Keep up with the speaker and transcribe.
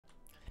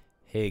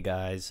Hey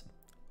guys,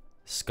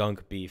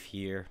 Skunk Beef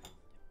here,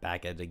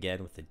 back at it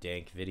again with the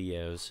dank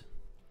videos.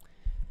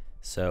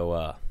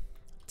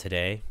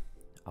 Today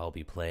I'll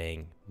be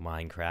playing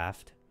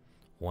Minecraft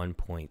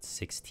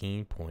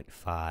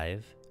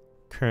 1.16.5,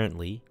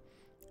 currently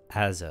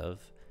as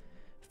of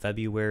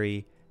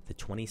February the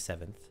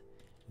 27th,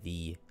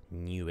 the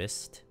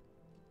newest.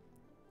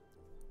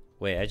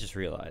 Wait, I just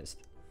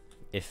realized,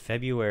 if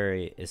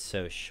February is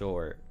so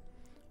short,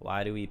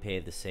 why do we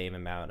pay the same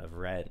amount of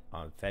rent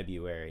on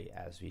February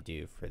as we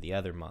do for the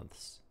other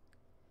months?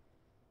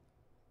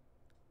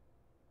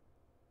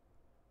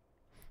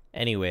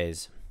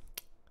 Anyways,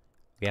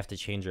 we have to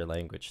change our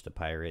language to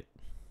pirate.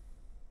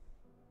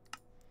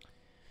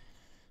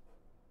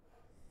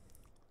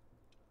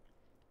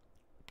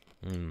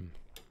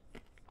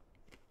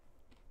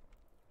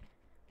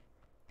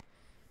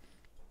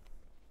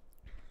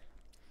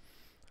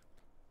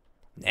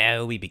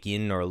 Now we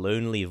begin our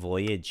lonely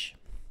voyage.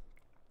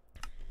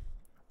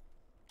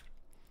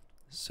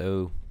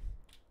 So,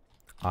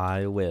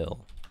 I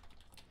will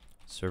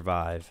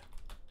survive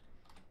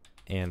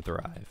and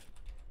thrive.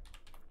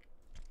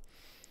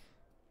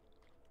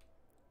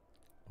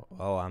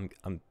 Oh, I'm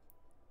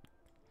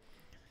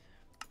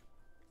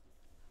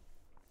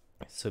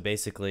so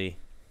basically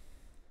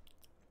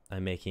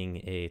I'm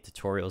making a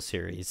tutorial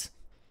series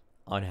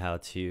on how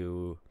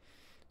to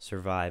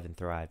survive and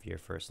thrive your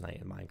first night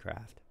in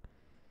Minecraft.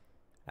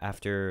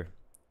 After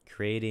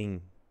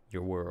creating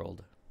your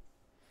world,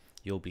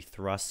 you'll be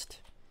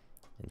thrust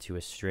into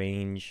a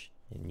strange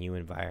and new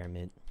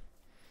environment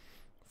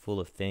full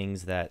of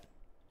things that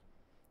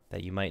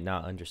you might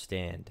not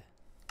understand.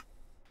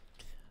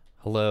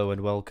 Hello and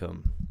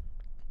welcome.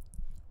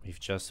 We've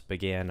just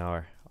began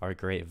our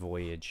great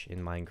voyage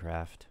in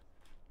Minecraft.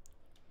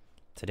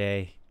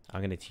 Today, I'm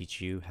going to teach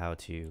you how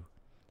to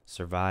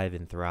survive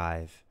and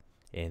thrive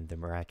in the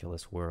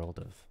miraculous world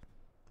of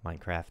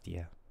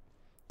Minecraftia.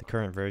 The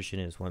current version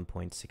is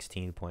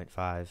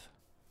 1.16.5.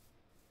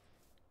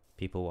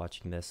 People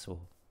watching this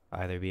will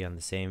either be on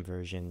the same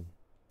version,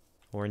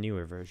 or a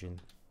newer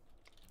version,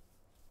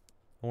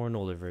 or an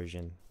older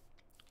version.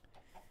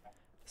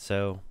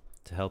 So,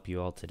 to help you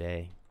all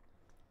today,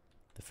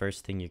 the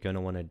first thing you're going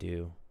to want to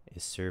do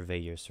is survey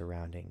your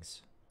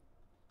surroundings.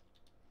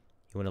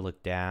 You want to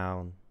look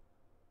down,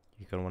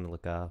 you're going to want to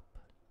look up,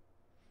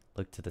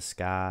 look to the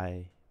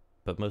sky,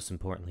 but most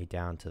importantly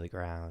down to the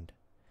ground.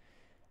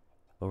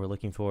 What we're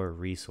looking for are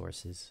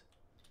resources.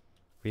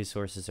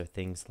 Resources are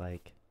things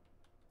like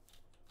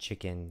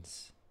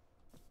chickens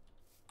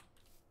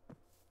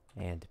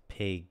and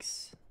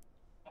pigs.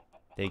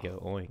 They go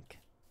oink.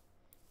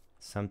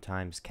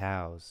 Sometimes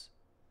cows,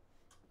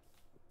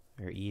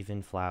 or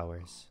even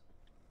flowers.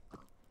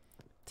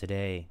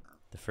 Today,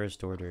 the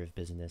first order of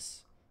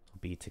business will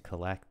be to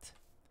collect.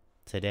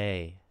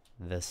 Today,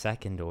 the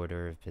second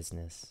order of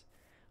business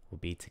will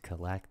be to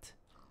collect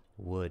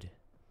wood.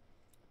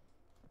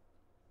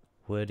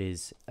 Wood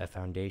is a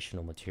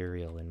foundational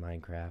material in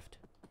Minecraft.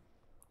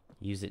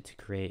 Use it to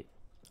create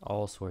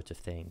all sorts of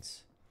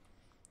things.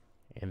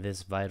 And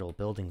this vital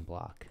building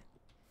block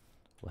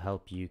will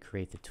help you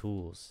create the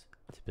tools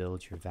to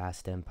build your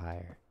vast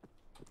empire.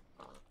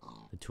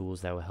 The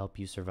tools that will help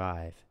you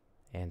survive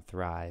and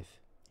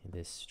thrive in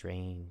this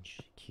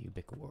strange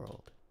cubic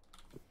world.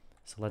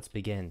 So let's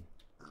begin.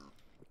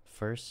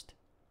 First,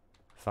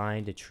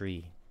 find a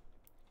tree.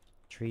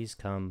 Trees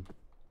come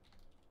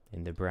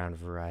in the brown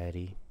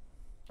variety,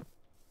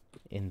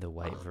 in the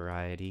white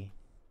variety,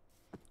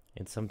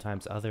 and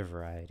sometimes other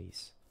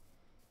varieties.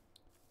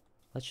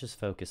 Let's just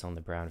focus on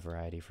the brown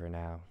variety for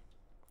now.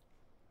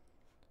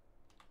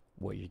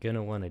 What you're going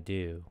to want to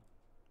do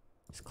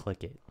is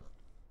click it.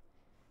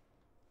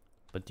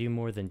 But do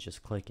more than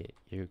just click it.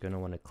 You're going to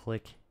want to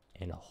click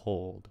and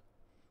hold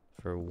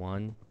for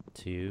 1,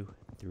 2,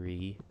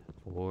 3,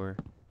 4,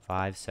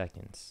 5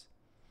 seconds.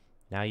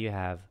 Now you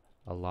have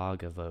a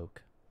log of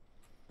oak.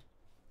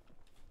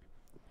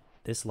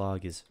 This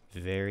log is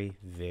very,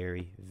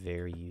 very,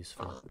 very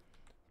useful,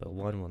 but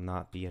one will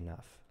not be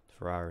enough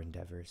for our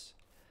endeavors.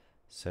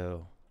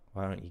 So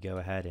why don't you go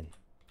ahead and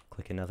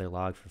click another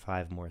log for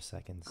 5 more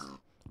seconds.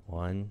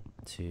 1,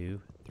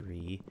 2,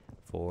 3,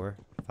 4,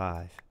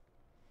 5.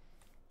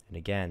 And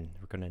again,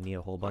 we're going to need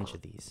a whole bunch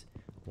of these.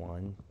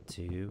 1,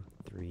 2,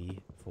 3,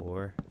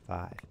 4,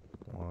 5.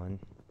 1,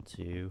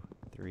 2,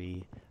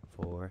 3,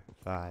 4,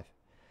 5.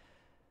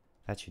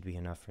 That should be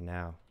enough for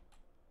now.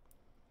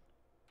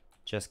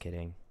 Just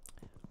kidding.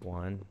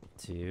 1,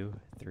 2,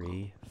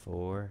 3,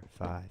 4,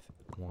 5.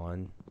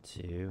 1,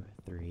 2,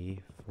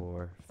 3,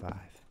 4, 5.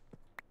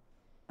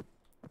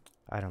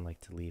 I don't like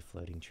to leave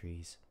floating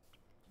trees.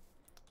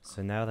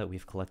 So now that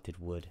we've collected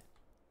wood,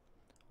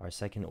 our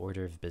second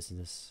order of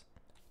business,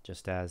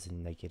 just as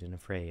in Naked and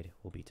Afraid,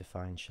 will be to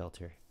find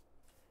shelter.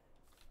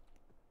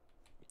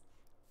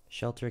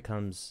 Shelter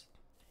comes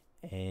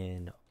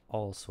in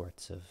all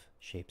sorts of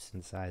shapes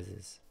and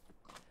sizes.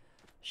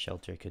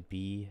 Shelter could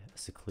be a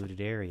secluded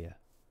area,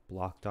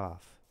 blocked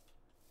off,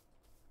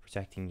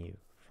 protecting you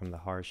from the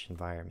harsh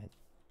environment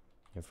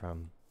and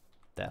from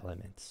the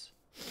elements.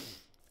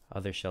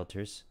 Other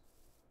shelters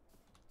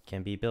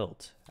can be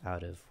built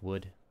out of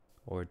wood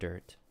or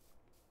dirt.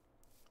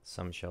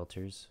 Some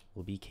shelters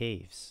will be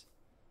caves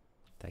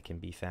that can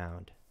be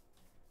found.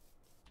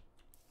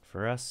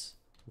 For us,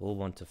 we'll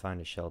want to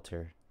find a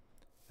shelter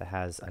that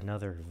has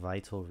another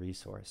vital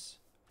resource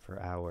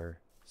for our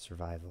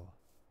survival.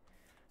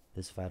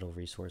 This vital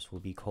resource will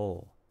be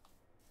coal.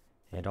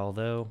 And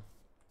although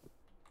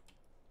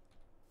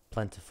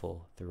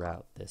plentiful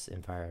throughout this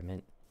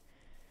environment,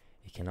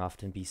 it can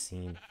often be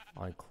seen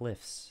on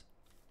cliffs.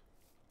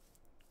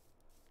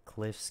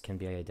 Cliffs can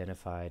be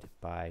identified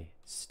by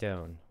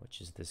stone,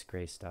 which is this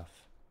gray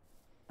stuff.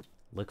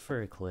 Look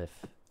for a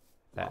cliff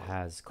that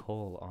has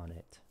coal on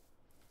it.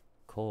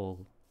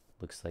 Coal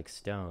looks like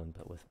stone,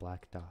 but with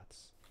black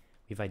dots.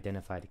 We've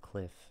identified a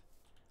cliff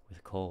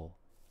with coal.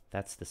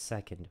 That's the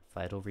second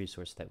vital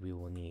resource that we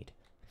will need.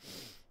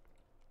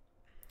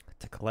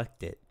 To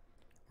collect it,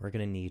 we're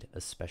going to need a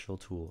special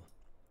tool.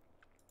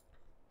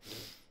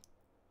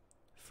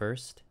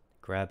 First,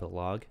 grab a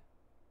log,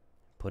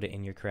 put it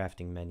in your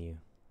crafting menu.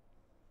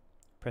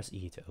 Press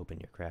E to open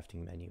your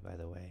crafting menu, by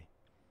the way.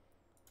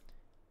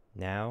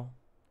 Now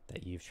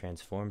that you've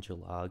transformed your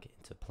log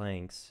into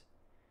planks,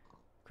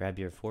 grab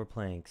your 4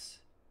 planks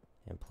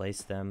and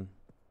place them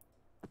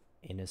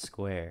in a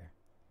square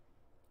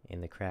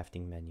in the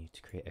crafting menu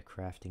to create a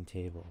crafting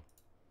table.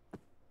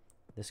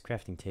 This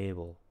crafting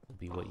table will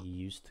be what you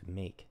use to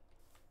make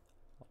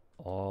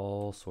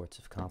all sorts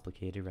of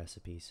complicated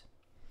recipes.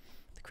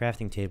 The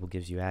crafting table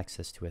gives you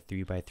access to a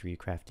 3x3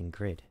 crafting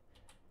grid,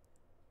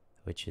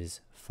 which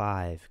is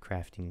 5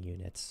 crafting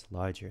units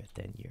larger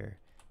than your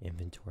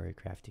inventory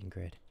crafting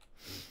grid.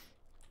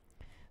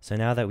 So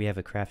now that we have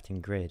a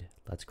crafting grid,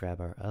 let's grab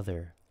our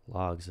other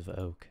logs of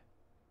oak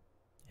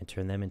and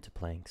turn them into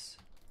planks.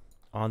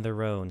 On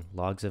their own,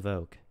 logs of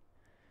oak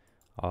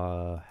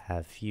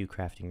have few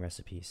crafting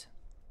recipes.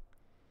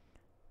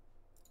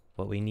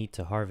 What we need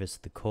to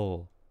harvest the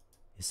coal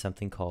is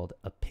something called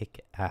a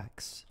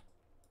pickaxe.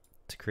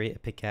 To create a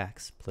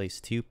pickaxe, place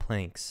 2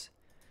 planks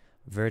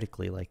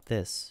vertically like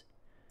this.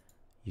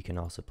 You can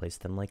also place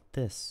them like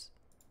this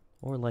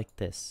or like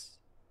this.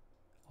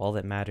 All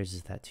that matters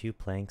is that 2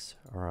 planks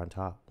are on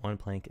top. 1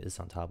 plank is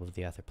on top of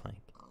the other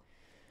plank.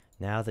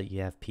 Now that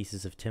you have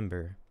pieces of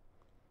timber,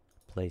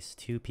 place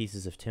 2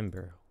 pieces of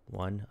timber,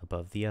 one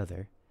above the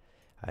other,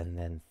 and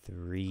then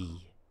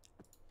 3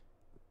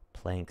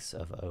 planks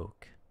of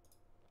oak.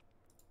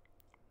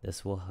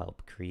 This will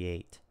help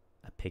create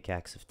a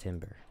pickaxe of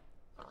timber.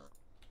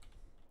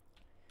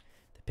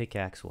 The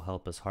pickaxe will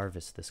help us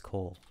harvest this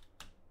coal.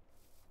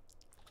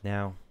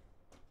 Now,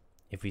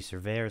 if we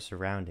survey our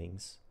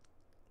surroundings,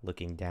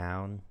 looking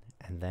down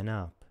and then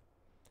up,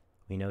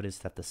 we notice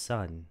that the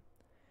sun,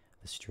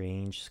 the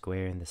strange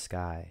square in the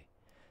sky,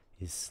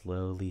 is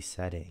slowly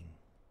setting.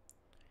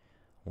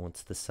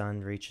 Once the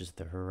sun reaches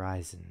the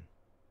horizon,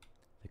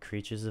 the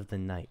creatures of the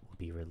night will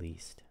be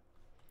released.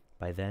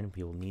 By then,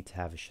 we will need to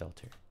have a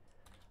shelter.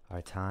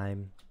 Our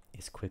time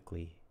is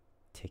quickly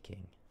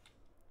ticking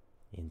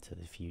into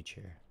the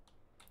future.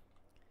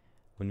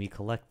 When we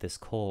collect this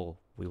coal,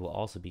 we will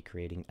also be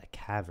creating a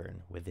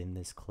cavern within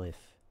this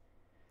cliff.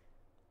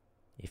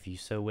 If you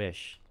so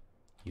wish,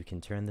 you can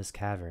turn this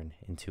cavern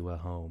into a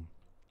home.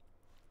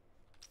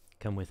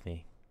 Come with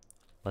me.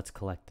 Let's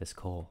collect this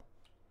coal.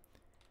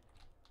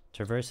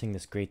 Traversing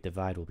this great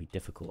divide will be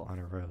difficult on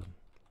our own.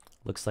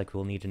 Looks like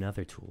we'll need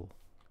another tool,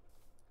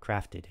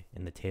 crafted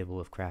in the table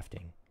of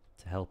crafting,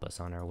 to help us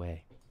on our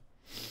way.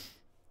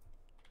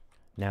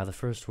 Now, the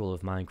first rule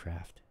of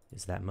Minecraft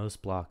is that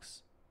most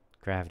blocks,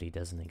 gravity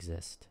doesn't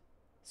exist.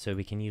 So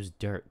we can use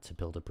dirt to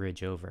build a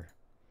bridge over,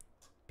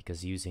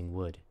 because using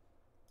wood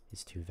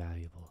is too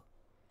valuable.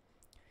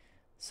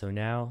 So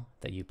now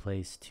that you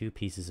place 2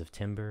 pieces of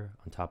timber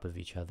on top of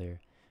each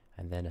other,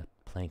 and then a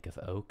plank of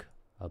oak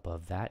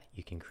above that,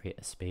 you can create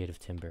a spade of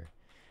timber.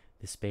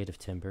 This spade of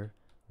timber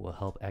will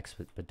help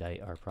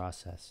expedite our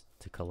process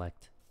to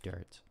collect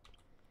dirt.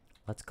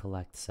 Let's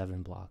collect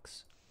 7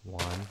 blocks. 1,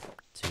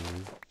 2,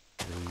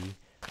 3,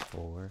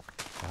 4,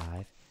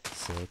 5,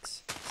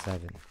 6,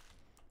 7.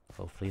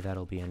 Hopefully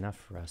that'll be enough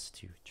for us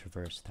to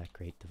traverse that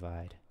great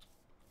divide.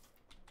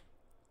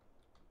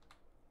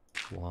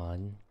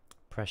 1.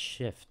 Press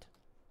shift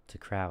to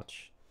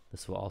crouch.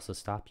 This will also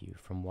stop you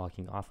from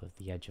walking off of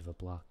the edge of a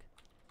block.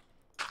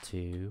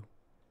 2,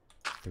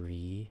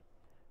 3,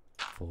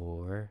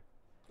 4,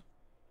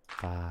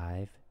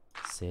 5,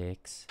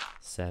 6,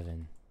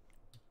 7.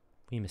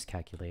 We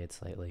miscalculated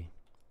slightly.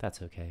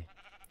 That's okay.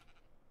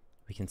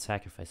 We can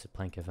sacrifice a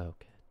plank of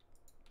oak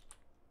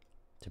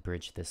to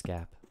bridge this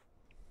gap.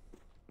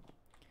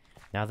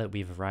 Now that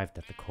we've arrived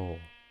at the coal,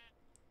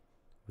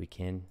 we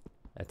can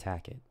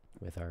attack it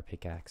with our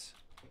pickaxe.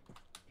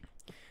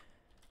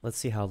 Let's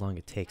see how long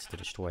it takes to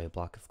destroy a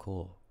block of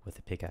coal with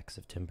a pickaxe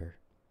of timber.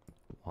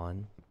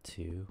 1,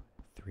 2,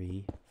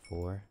 3,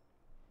 4.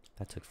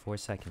 That took 4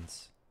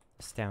 seconds.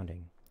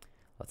 Astounding.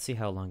 Let's see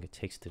how long it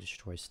takes to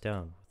destroy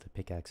stone with a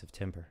pickaxe of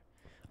timber.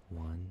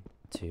 1,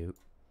 2.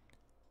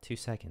 2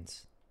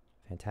 seconds.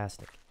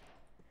 Fantastic.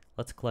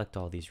 Let's collect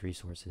all these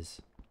resources.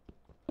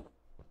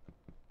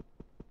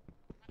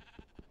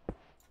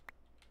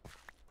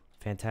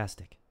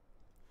 Fantastic.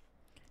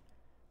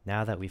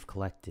 Now that we've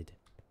collected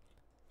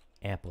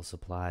ample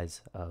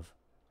supplies of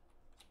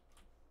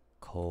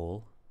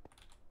coal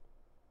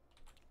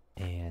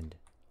and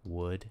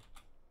wood,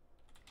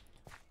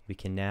 we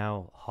can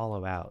now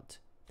hollow out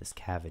this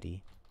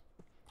cavity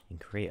and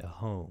create a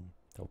home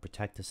that will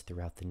protect us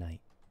throughout the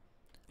night.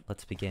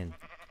 Let's begin.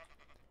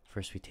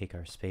 First, we take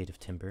our spade of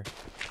timber.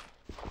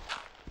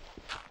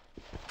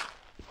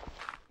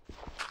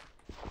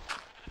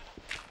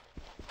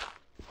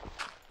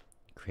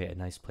 Create a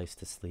nice place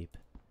to sleep.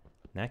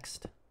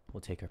 Next,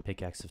 we'll take our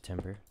pickaxe of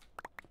timber.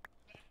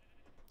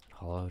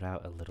 Hollow it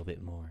out a little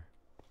bit more.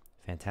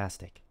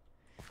 Fantastic.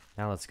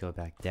 Now let's go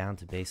back down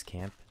to base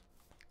camp,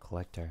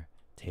 collect our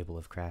table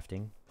of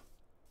crafting.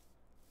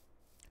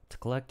 To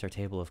collect our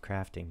table of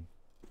crafting,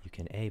 you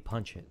can A,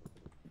 punch it,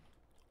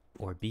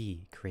 or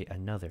B, create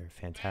another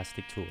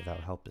fantastic tool that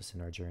will help us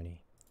in our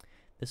journey.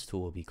 This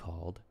tool will be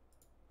called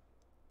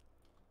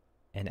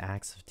an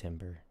axe of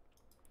timber.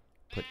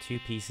 Put 2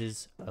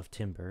 pieces of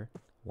timber,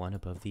 one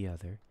above the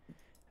other,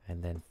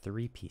 and then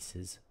 3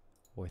 pieces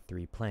or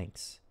 3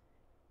 planks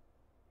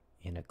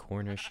in a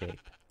corner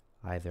shape,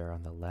 either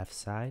on the left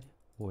side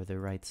or the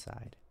right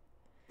side.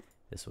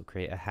 This will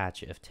create a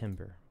hatchet of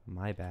timber.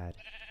 My bad.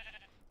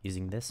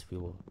 Using this, we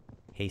will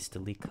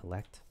hastily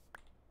collect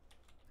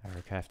our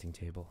crafting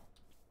table.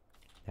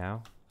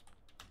 Now,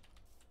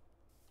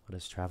 let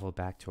us travel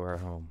back to our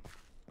home.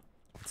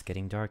 It's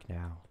getting dark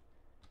now.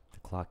 The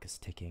clock is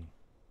ticking.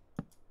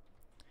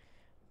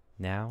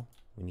 Now,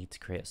 we need to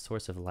create a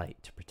source of light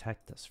to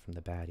protect us from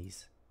the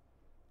baddies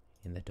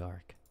in the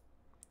dark.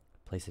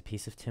 Place a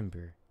piece of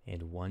timber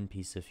and 1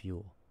 piece of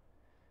fuel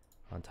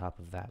on top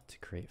of that to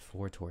create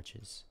 4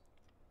 torches.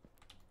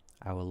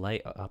 I will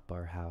light up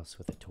our house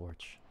with a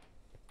torch.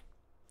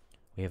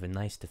 We have a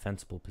nice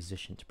defensible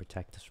position to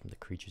protect us from the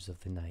creatures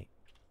of the night.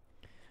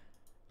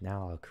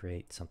 Now I'll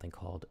create something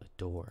called a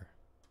door.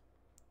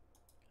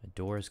 A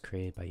door is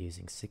created by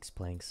using 6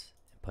 planks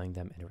and putting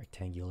them in a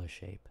rectangular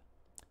shape.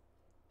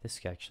 This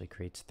actually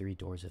creates 3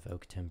 doors of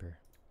oak timber.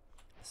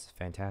 This is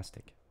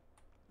fantastic.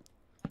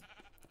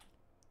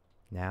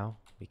 Now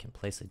we can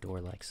place a door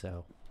like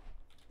so,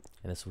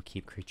 and this will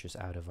keep creatures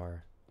out of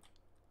our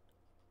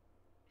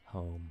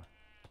home.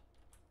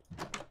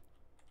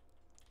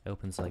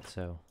 Opens like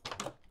so.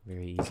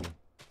 Very easy.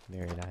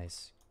 Very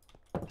nice.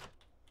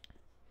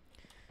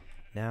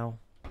 Now,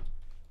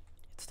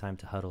 it's time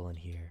to huddle in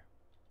here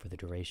for the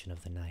duration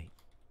of the night.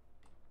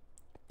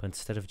 But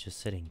instead of just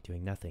sitting,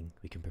 doing nothing,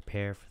 we can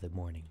prepare for the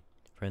morning.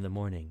 For in the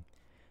morning,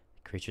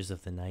 the creatures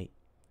of the night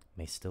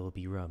may still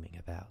be roaming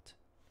about,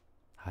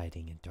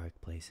 hiding in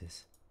dark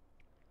places.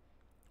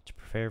 To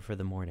prepare for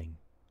the morning,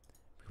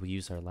 we will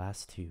use our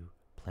last 2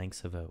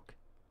 planks of oak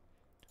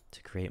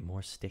to create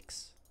more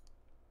sticks.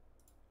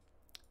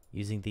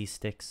 Using these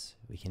sticks,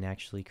 we can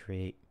actually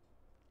create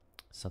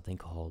something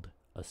called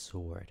a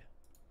sword.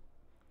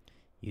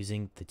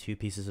 Using the 2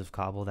 pieces of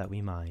cobble that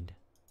we mined,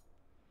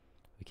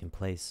 we can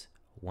place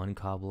 1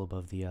 cobble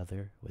above the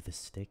other with a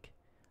stick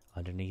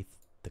underneath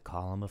the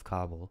column of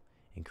cobble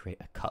and create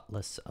a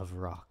cutlass of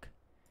rock.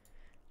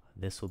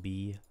 This will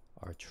be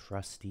our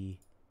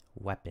trusty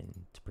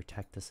weapon to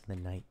protect us in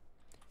the night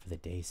for the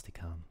days to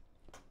come.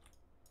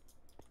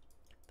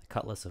 The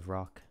cutlass of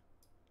rock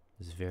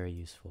is very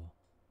useful.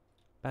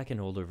 Back in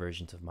older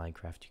versions of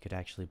Minecraft, you could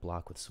actually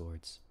block with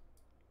swords.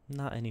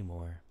 Not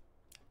anymore.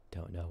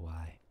 Don't know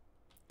why.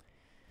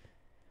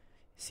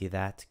 See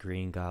that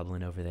green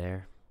goblin over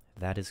there?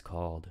 That is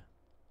called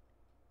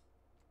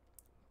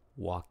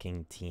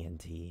walking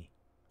TNT,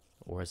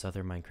 or as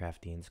other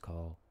Minecraftians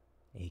call,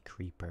 a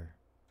creeper.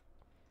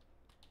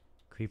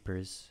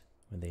 Creepers,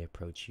 when they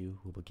approach you,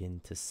 will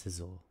begin to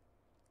sizzle,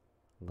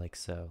 like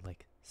so,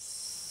 like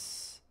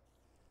sss.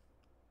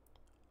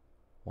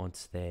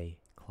 Once they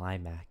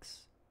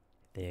climax,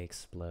 they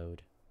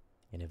explode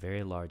in a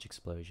very large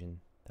explosion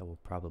that will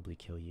probably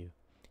kill you.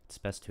 It's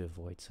best to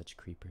avoid such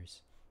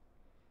creepers.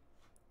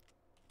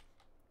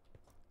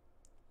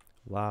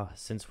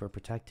 Since we're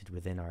protected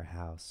within our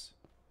house,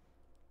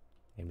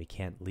 and we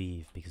can't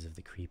leave because of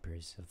the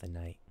creepers of the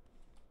night,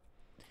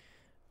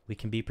 we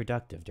can be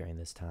productive during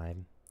this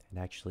time and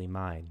actually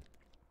mine.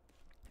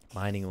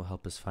 Mining will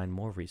help us find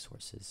more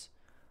resources,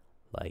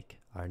 like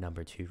our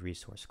number 2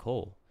 resource,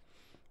 coal,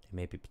 and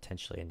maybe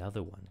potentially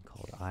another one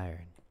called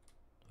iron,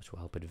 which will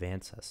help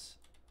advance us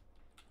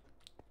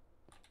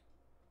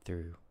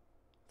through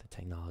the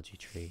technology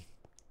tree.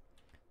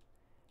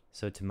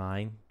 So to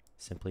mine,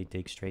 simply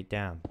dig straight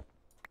down.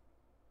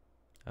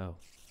 Oh.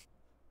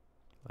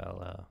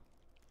 Well,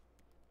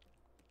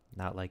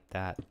 not like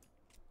that.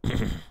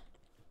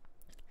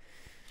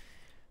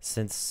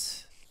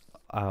 Since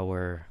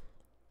our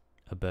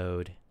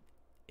abode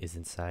is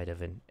inside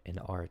of an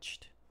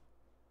arched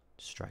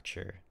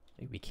structure,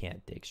 we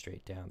can't dig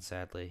straight down,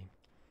 sadly.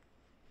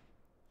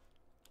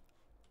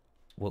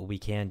 What we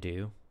can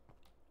do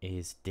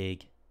is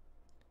dig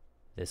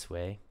this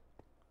way.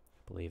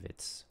 I believe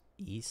it's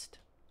east.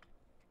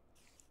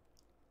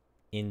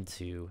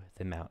 Into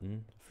the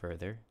mountain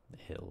further, the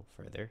hill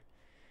further,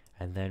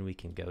 and then we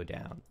can go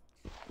down.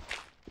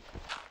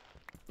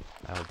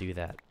 I'll do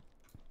that.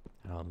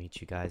 And I'll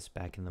meet you guys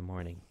back in the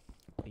morning.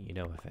 Let you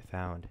know if I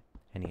found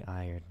any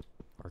iron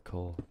or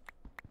coal.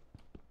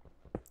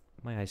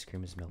 My ice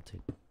cream is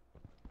melted.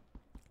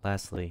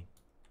 Lastly,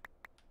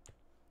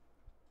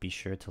 be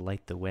sure to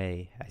light the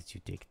way as you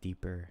dig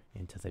deeper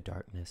into the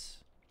darkness,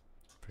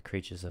 for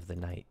creatures of the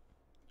night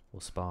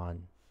will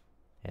spawn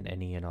in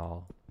any and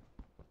all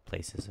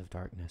places of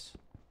darkness.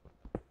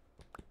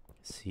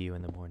 See you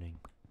in the morning.